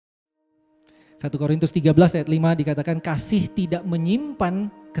1 Korintus 13 ayat 5 dikatakan kasih tidak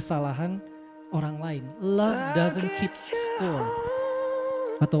menyimpan kesalahan orang lain. Love doesn't keep score.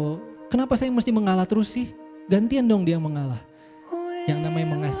 Atau kenapa saya mesti mengalah terus sih? Gantian dong dia mengalah. Yang namanya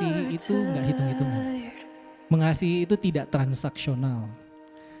mengasihi itu gak hitung-hitungan. Mengasihi itu tidak transaksional.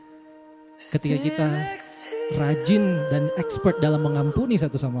 Ketika kita rajin dan expert dalam mengampuni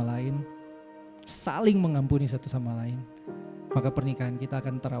satu sama lain, saling mengampuni satu sama lain, maka pernikahan kita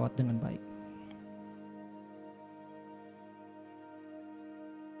akan terawat dengan baik.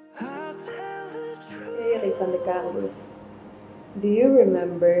 Hey Rifandi, do you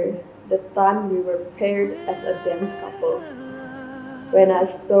remember the time we were paired as a dance couple? When I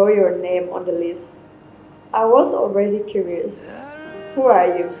saw your name on the list, I was already curious. Who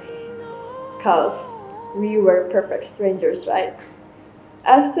are you? 'Cause we were perfect strangers, right?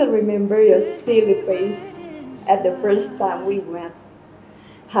 I still remember your silly face at the first time we met.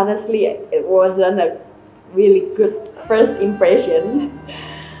 Honestly, it wasn't a really good first impression.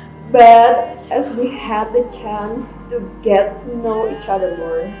 But as we had the chance to get to know each other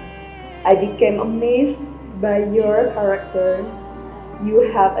more, I became amazed by your character. You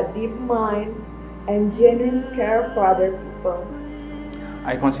have a deep mind and genuine care for other people.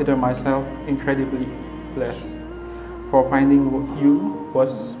 I consider myself incredibly blessed for finding you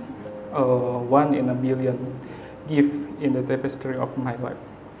was a one in a million gift in the tapestry of my life.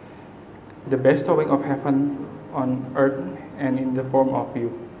 The bestowing of heaven on earth and in the form of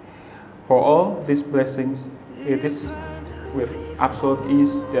you. For all these blessings, it is with absolute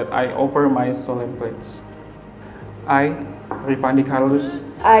ease that I offer my solemn pledge. I, Rifandi Carlos,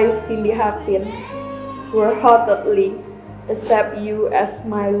 I, Cindy Harpin, wholeheartedly accept you as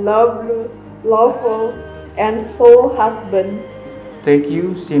my lawful and sole husband. take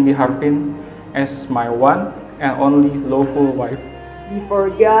you, Cindy Harpin, as my one and only lawful wife. Before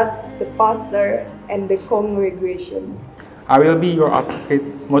God, the pastor, and the congregation. I will be your advocate,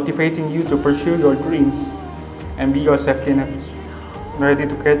 motivating you to pursue your dreams and be your safety net, ready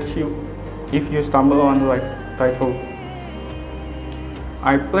to catch you if you stumble on life title.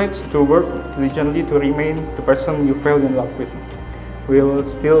 I pledge to work diligently to remain the person you fell in love with. We will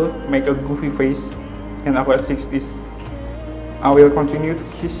still make a goofy face in our 60s. I will continue to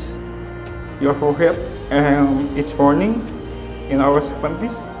kiss your forehead each morning in our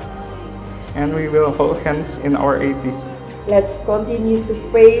 70s, and we will hold hands in our 80s. Let's continue to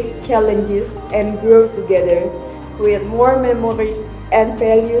face challenges and grow together with more memories and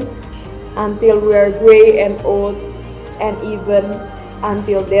values until we are gray and old, and even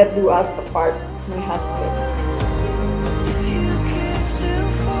until death do us apart, my husband.